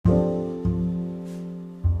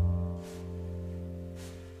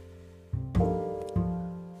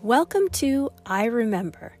Welcome to I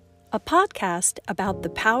Remember, a podcast about the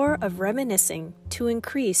power of reminiscing to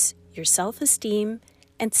increase your self-esteem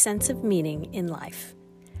and sense of meaning in life.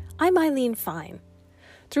 I'm Eileen Fine.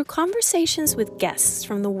 Through conversations with guests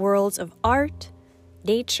from the worlds of art,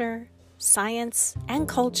 nature, science, and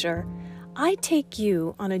culture, I take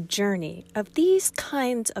you on a journey of these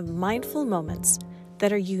kinds of mindful moments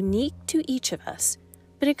that are unique to each of us,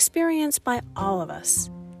 but experienced by all of us,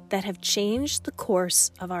 that have changed the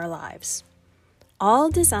course of our lives. All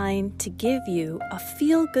designed to give you a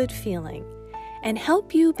feel-good feeling and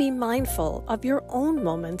help you be mindful of your own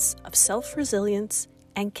moments of self-resilience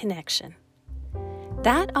and connection.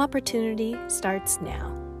 That opportunity starts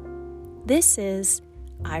now. This is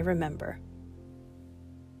I Remember.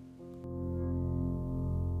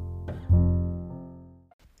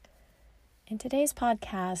 In today's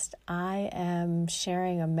podcast, I am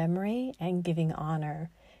sharing a memory and giving honor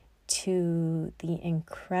to the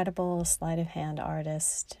incredible sleight of hand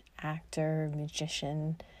artist, actor,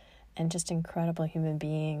 magician, and just incredible human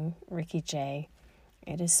being, Ricky Jay.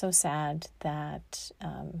 It is so sad that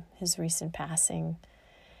his recent passing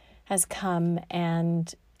has come,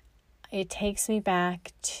 and it takes me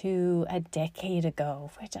back to a decade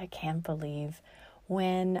ago, which I can't believe,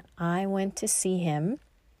 when I went to see him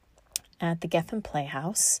at the Geffen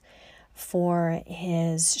Playhouse for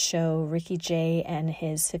his show Ricky Jay and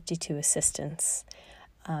his 52 Assistants.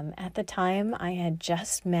 At the time, I had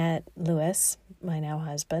just met Louis, my now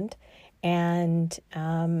husband, and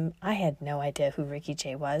I had no idea who Ricky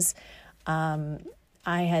Jay was. I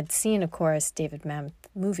had seen, of course, David Mamet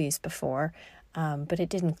movies before, but it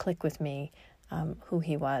didn't click with me who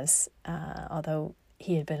he was, although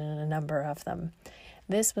he had been in a number of them.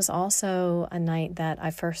 This was also a night that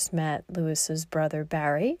I first met Louis's brother,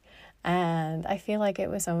 Barry, and I feel like it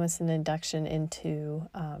was almost an induction into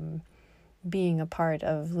being a part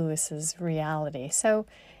of Louis's reality. So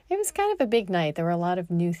it was kind of a big night. There were a lot of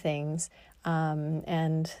new things,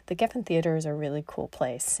 and the Geffen Theater is a really cool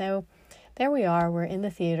place. So there we are. We're in the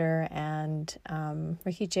theater, and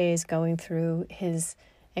Ricky Jay is going through his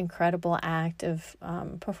incredible act of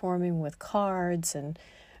performing with cards and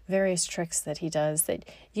various tricks that he does that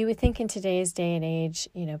you would think in today's day and age,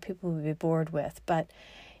 people would be bored with. But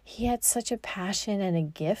he had such a passion and a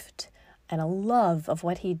gift and a love of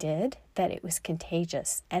what he did that it was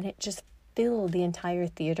contagious. And it just filled the entire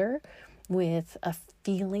theater with a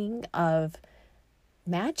feeling of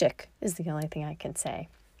magic, is the only thing I can say.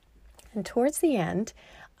 And towards the end,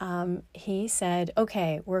 he said,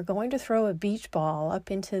 okay, we're going to throw a beach ball up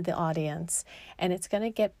into the audience, and it's going to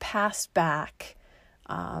get passed back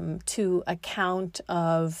to a count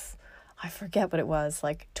of, I forget what it was,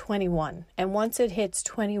 like 21. And once it hits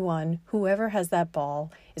 21, whoever has that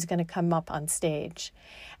ball is going to come up on stage.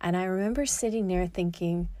 And I remember sitting there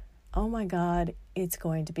thinking, oh my God, it's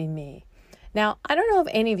going to be me. Now, I don't know if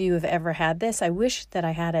any of you have ever had this. I wish that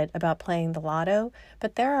I had it about playing the lotto,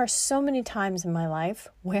 but there are so many times in my life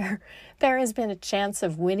where there has been a chance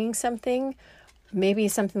of winning something, maybe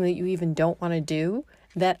something that you even don't want to do,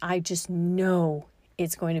 that I just know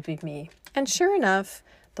it's going to be me. And sure enough,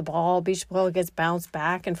 the beach ball gets bounced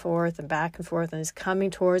back and forth, and is coming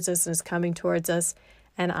towards us and is coming towards us,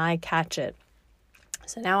 and I catch it.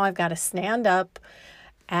 So now I've got to stand up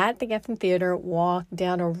at the Geffen Theater, walk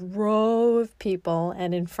down a row of people,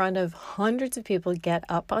 and in front of hundreds of people get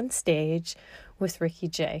up on stage with Ricky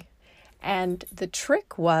Jay. And the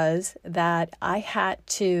trick was that I had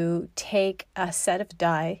to take a set of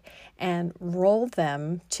die and roll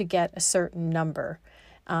them to get a certain number.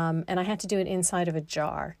 And I had to do it inside of a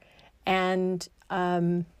jar. And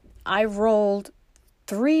I rolled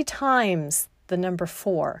 3 times the number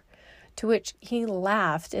 4, to which he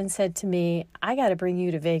laughed and said to me, I got to bring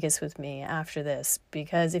you to Vegas with me after this,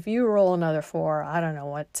 because if you roll another 4, I don't know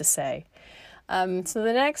what to say. So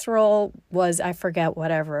the next roll was, I forget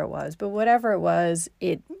whatever it was, but whatever it was,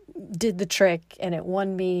 it did the trick, and it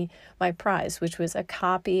won me my prize, which was a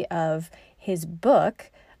copy of his book,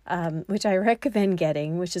 which I recommend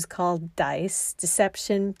getting, which is called Dice,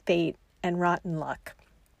 Deception, Fate, and Rotten Luck.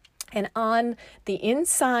 And on the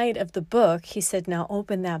inside of the book, he said, now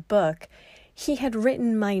open that book. He had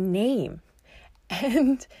written my name.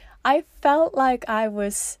 And I felt like I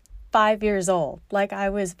was 5 years old, like I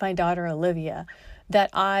was my daughter Olivia, that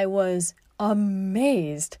I was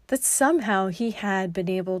amazed that somehow he had been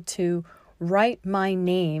able to write my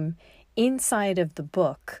name inside of the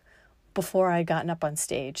book before I'd gotten up on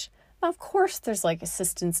stage. Of course, there's like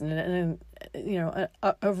assistance and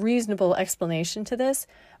a reasonable explanation to this,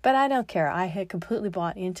 but I don't care. I had completely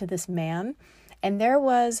bought into this man, And there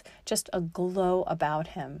was just a glow about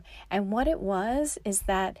him. And what it was is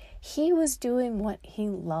that he was doing what he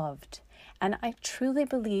loved. And I truly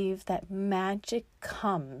believe that magic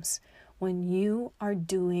comes when you are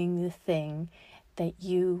doing the thing that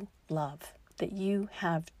you love, that you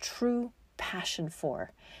have true passion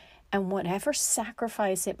for. And whatever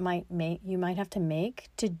sacrifice it might make, you might have to make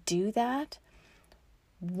to do that,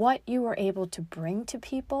 what you are able to bring to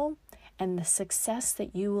people and the success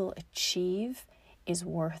that you will achieve is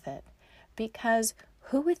worth it. Because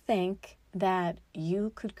who would think that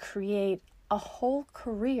you could create a whole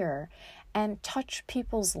career and touch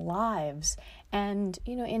people's lives and,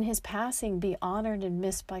 in his passing, be honored and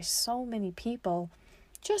missed by so many people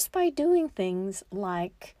just by doing things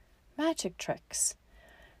like magic tricks.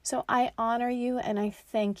 So I honor you and I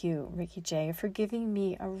thank you, Ricky Jay, for giving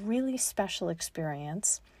me a really special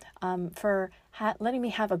experience, for letting me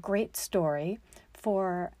have a great story,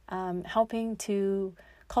 for helping to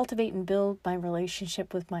cultivate and build my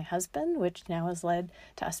relationship with my husband, which now has led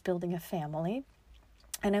to us building a family.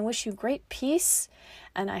 And I wish you great peace,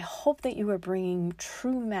 and I hope that you are bringing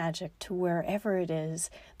true magic to wherever it is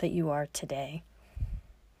that you are today.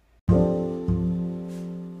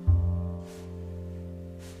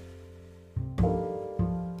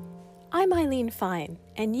 I'm Eileen Fine,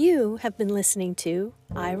 and you have been listening to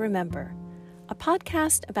I Remember, a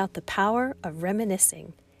podcast about the power of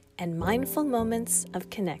reminiscing and mindful moments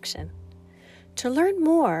of connection. To learn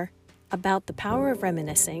more about the power of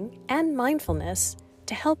reminiscing and mindfulness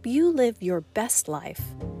to help you live your best life,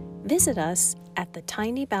 visit us at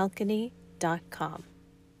thetinybalcony.com.